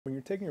When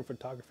you're taking your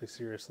photography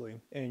seriously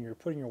and you're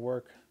putting your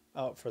work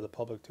out for the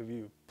public to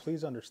view,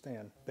 please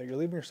understand that you're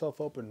leaving yourself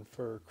open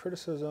for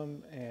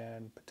criticism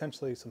and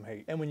potentially some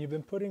hate. And when you've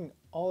been putting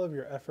all of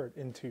your effort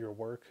into your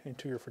work,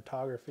 into your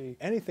photography,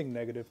 anything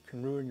negative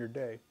can ruin your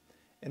day.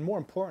 And more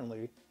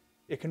importantly,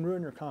 it can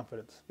ruin your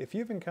confidence. If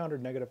you've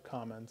encountered negative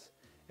comments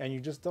and you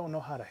just don't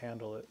know how to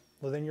handle it,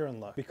 well then you're in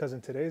luck. Because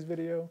in today's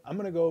video, I'm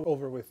gonna go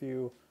over with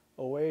you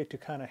a way to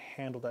kind of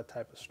handle that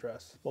type of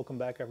stress. Welcome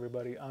back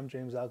everybody, I'm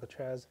James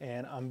Alcatraz,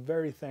 and I'm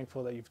very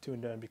thankful that you've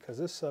tuned in because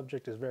this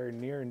subject is very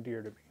near and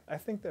dear to me. I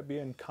think that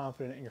being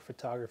confident in your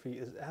photography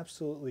is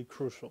absolutely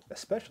crucial,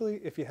 especially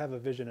if you have a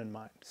vision in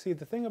mind. See,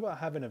 the thing about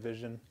having a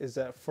vision is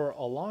that for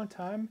a long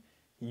time,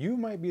 you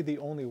might be the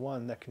only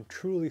one that can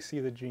truly see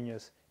the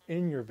genius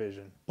in your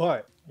vision,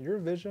 but your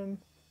vision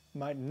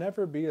might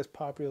never be as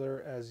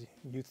popular as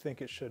you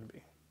think it should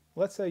be.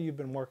 Let's say you've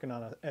been working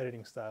on an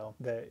editing style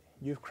that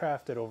you've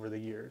crafted over the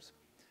years,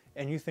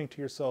 and you think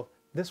to yourself,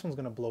 this one's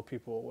gonna blow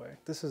people away.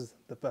 This is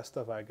the best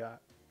stuff I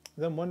got.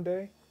 Then one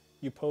day,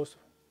 you post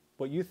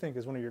what you think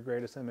is one of your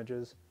greatest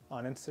images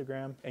on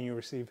Instagram, and you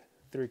receive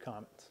 3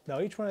 comments. Now,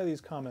 each one of these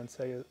comments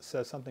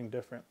says something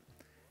different,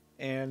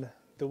 and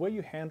the way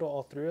you handle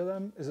all 3 of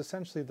them is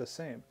essentially the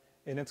same,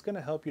 and it's gonna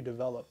help you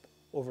develop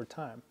over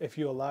time if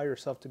you allow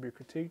yourself to be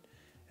critiqued,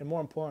 and more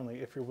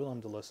importantly, if you're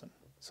willing to listen.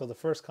 So the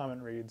first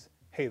comment reads,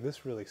 "Hey,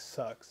 this really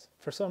sucks."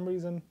 For some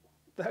reason,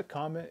 that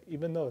comment,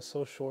 even though it's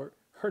so short,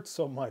 hurts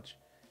so much,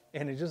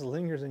 and it just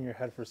lingers in your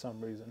head for some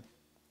reason.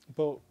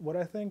 But what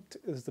I think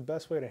is the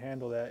best way to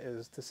handle that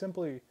is to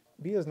simply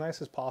be as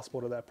nice as possible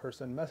to that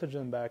person, message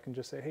them back and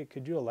just say, "Hey,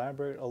 could you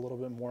elaborate a little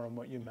bit more on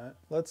what you meant?"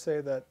 Let's say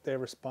that they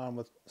respond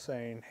with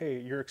saying, "Hey,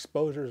 your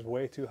exposure is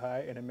way too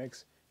high and it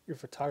makes your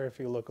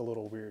photography look a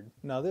little weird."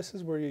 Now, this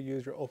is where you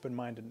use your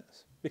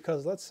open-mindedness,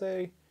 because let's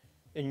say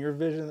in your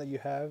vision that you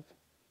have,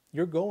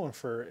 you're going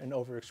for an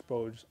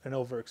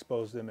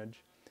overexposed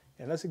image,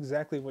 and that's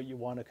exactly what you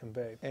want to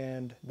convey.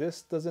 And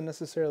this doesn't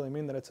necessarily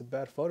mean that it's a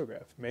bad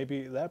photograph.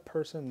 Maybe that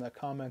person that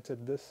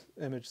commented this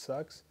image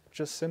sucks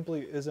just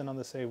simply isn't on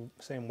the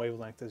same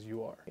wavelength as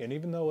you are. And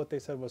even though what they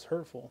said was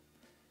hurtful,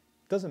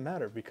 it doesn't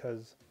matter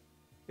because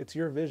it's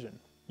your vision.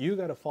 You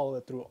got to follow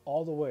it through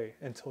all the way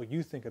until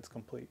you think it's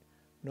complete,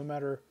 no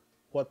matter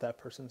what that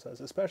person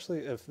says,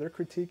 especially if they're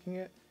critiquing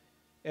it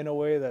in a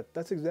way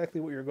that's exactly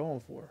what you're going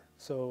for.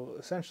 So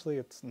essentially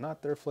it's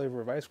not their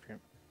flavor of ice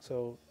cream.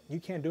 So you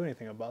can't do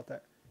anything about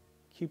that.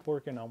 Keep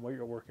working on what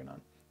you're working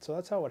on. So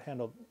that's how I would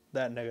handle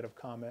that negative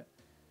comment,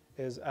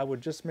 is I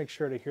would just make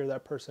sure to hear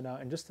that person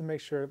out and just to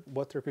make sure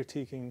what they're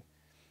critiquing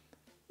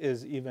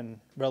is even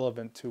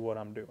relevant to what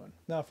I'm doing.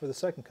 Now for the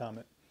second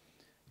comment,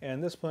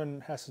 and this one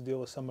has to deal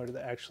with somebody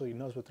that actually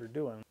knows what they're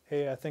doing.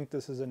 "Hey, I think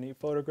this is a neat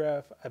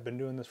photograph. I've been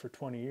doing this for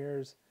 20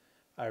 years.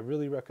 I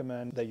really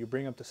recommend that you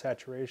bring up the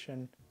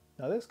saturation."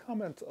 Now this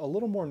comment's a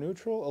little more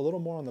neutral, a little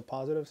more on the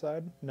positive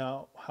side.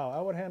 Now, how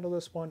I would handle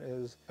this one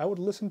is I would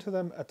listen to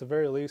them at the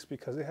very least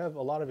because they have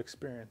a lot of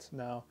experience.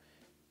 Now,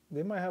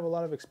 they might have a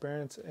lot of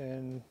experience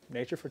in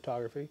nature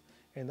photography,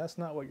 and that's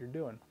not what you're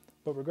doing.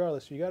 But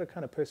regardless, you gotta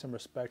kind of pay some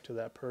respect to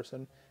that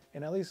person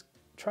and at least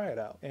try it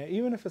out. And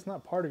even if it's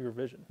not part of your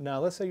vision. Now,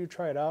 let's say you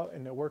try it out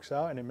and it works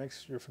out and it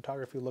makes your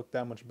photography look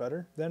that much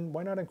better, then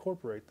why not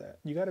incorporate that?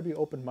 You gotta be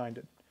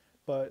open-minded.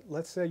 But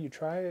let's say you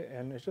try it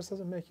and it just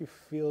doesn't make you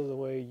feel the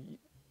way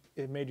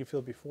it made you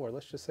feel before.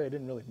 Let's just say it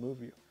didn't really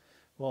move you.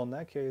 Well, in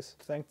that case,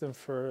 thank them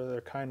for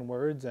their kind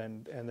words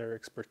and their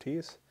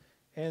expertise,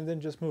 and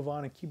then just move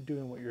on and keep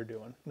doing what you're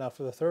doing. Now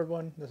for the third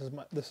one,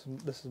 this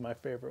is my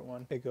favorite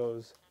one. It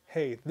goes,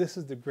 "Hey, this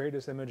is the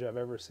greatest image I've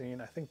ever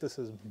seen. I think this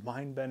is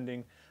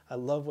mind-bending. I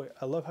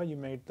love how you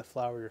made the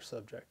flower your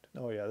subject."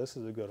 Oh yeah, this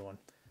is a good one.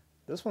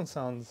 This one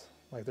sounds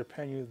like they're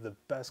paying you the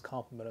best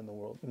compliment in the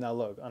world. Now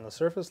look, on the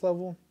surface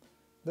level,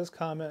 this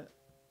comment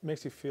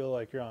makes you feel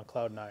like you're on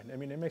cloud 9. I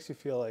mean, it makes you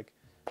feel like,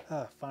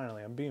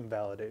 finally, I'm being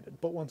validated.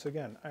 But once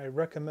again, I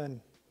recommend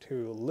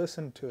to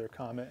listen to their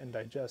comment and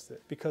digest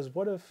it. Because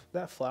what if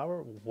that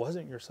flower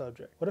wasn't your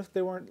subject? What if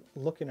they weren't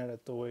looking at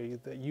it the way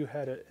that you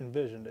had it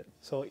envisioned it?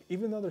 So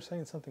even though they're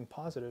saying something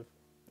positive,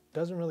 it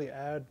doesn't really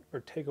add or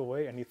take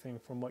away anything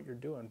from what you're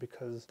doing,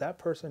 because that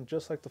person,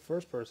 just like the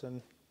first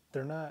person,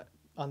 they're not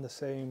on the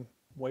same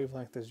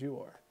wavelength as you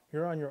are.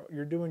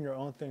 You're doing your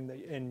own thing,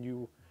 and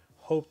you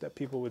hope that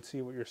people would see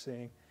what you're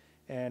seeing.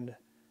 And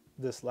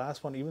this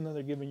last one, even though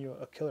they're giving you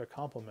a killer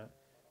compliment,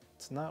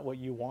 it's not what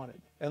you wanted.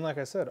 And like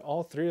I said,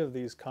 all 3 of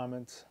these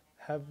comments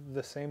have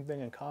the same thing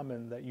in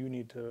common that you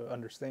need to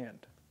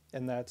understand.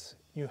 And that's,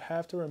 you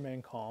have to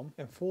remain calm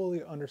and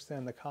fully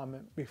understand the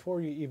comment before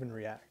you even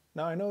react.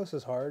 Now I know this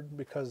is hard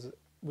because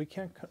we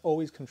can't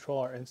always control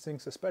our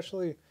instincts,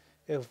 especially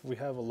if we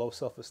have a low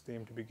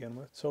self-esteem to begin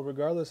with. So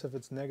regardless if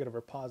it's negative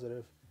or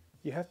positive,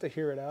 you have to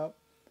hear it out.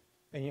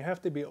 And you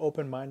have to be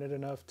open-minded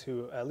enough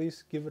to at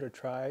least give it a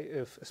try,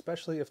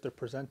 especially if they're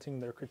presenting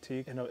their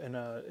critique in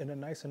a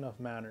nice enough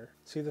manner.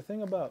 See, the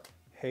thing about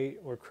hate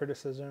or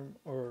criticism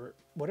or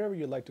whatever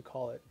you'd like to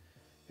call it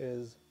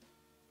is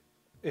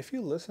if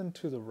you listen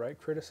to the right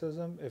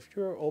criticism, if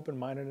you're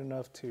open-minded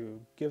enough to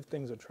give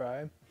things a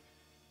try,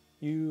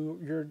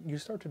 you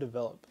start to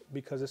develop,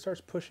 because it starts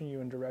pushing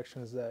you in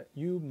directions that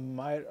you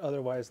might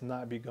otherwise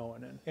not be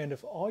going in. And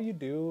if all you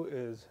do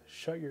is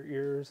shut your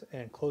ears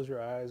and close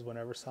your eyes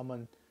whenever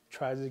someone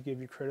tries to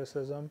give you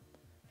criticism,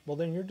 well,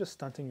 then you're just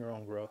stunting your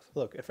own growth.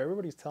 Look, if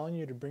everybody's telling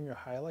you to bring your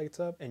highlights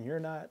up and you're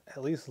not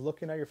at least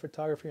looking at your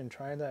photography and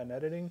trying that in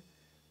editing,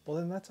 well,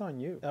 then that's on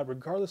you.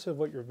 Regardless of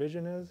what your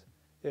vision is,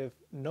 if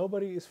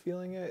nobody is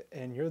feeling it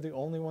and you're the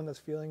only one that's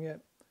feeling it,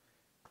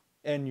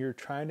 and you're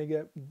trying to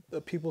get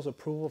people's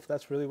approval, if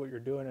that's really what you're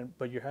doing,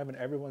 but you're having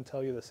everyone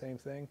tell you the same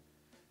thing,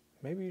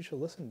 maybe you should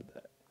listen to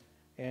that.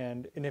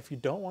 And if you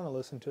don't want to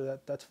listen to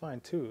that, that's fine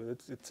too.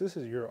 This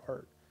is your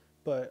art.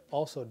 But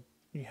also,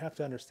 you have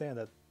to understand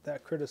that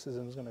that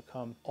criticism is going to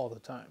come all the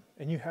time,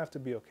 and you have to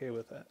be okay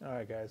with that. All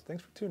right, guys,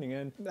 thanks for tuning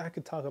in. I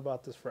could talk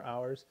about this for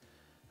hours.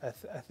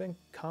 I think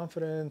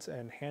confidence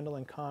and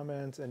handling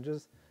comments, and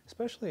just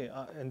especially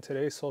in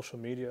today's social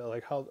media,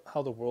 like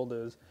how the world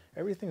is,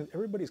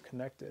 everybody's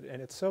connected,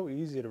 and it's so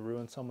easy to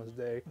ruin someone's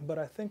day. But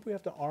I think we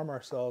have to arm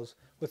ourselves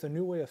with a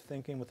new way of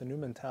thinking, with a new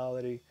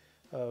mentality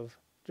of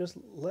just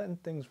letting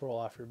things roll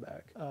off your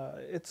back.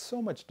 It's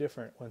so much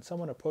different when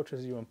someone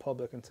approaches you in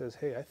public and says,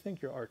 hey, I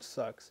think your art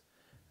sucks,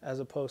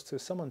 as opposed to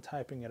someone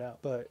typing it out.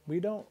 But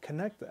we don't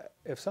connect that.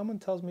 If someone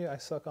tells me I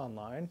suck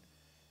online,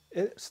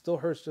 it still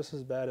hurts just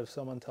as bad if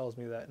someone tells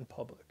me that in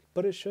public.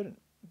 But it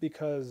shouldn't,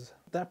 because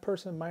that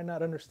person might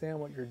not understand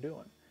what you're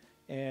doing.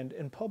 And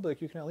in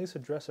public, you can at least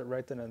address it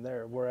right then and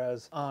there.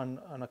 Whereas on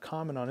a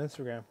comment on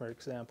Instagram, for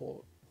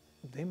example,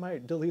 they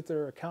might delete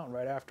their account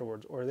right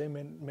afterwards, or they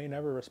may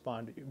never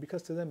respond to you,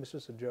 because to them it's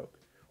just a joke,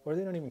 or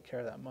they don't even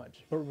care that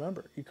much. But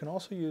remember, you can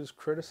also use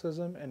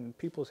criticism and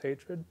people's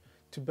hatred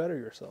to better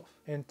yourself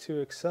and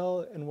to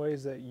excel in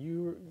ways that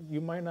you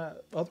might not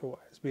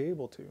otherwise be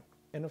able to.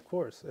 And of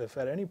course, if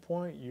at any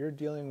point you're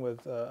dealing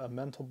with a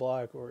mental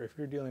block, or if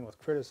you're dealing with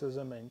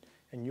criticism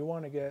and you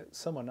want to get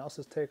someone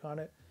else's take on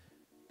it,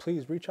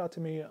 please reach out to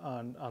me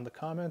on the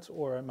comments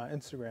or on my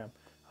Instagram.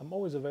 I'm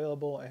always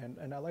available,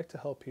 and I like to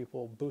help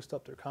people boost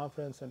up their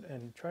confidence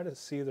and try to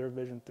see their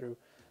vision through.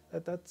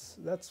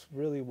 That's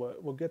really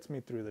what gets me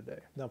through the day.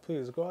 Now,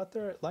 please go out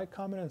there, like,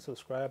 comment, and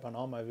subscribe on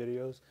all my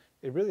videos.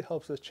 It really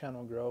helps this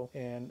channel grow,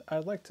 and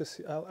I'd like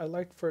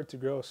for it to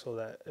grow so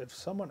that if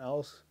someone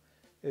else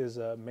is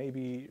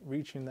maybe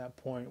reaching that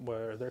point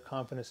where their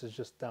confidence is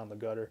just down the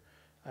gutter,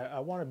 I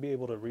want to be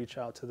able to reach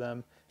out to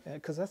them,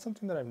 because that's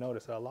something that I've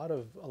noticed. A lot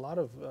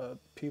of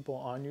people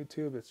on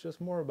YouTube, it's just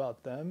more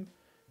about them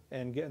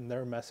and getting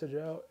their message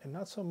out, and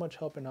not so much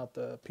helping out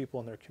the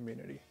people in their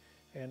community.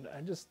 And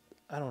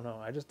I don't know.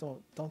 I just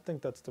don't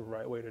think that's the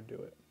right way to do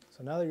it.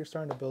 So now that you're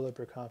starting to build up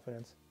your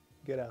confidence,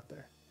 get out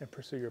there and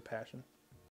pursue your passion.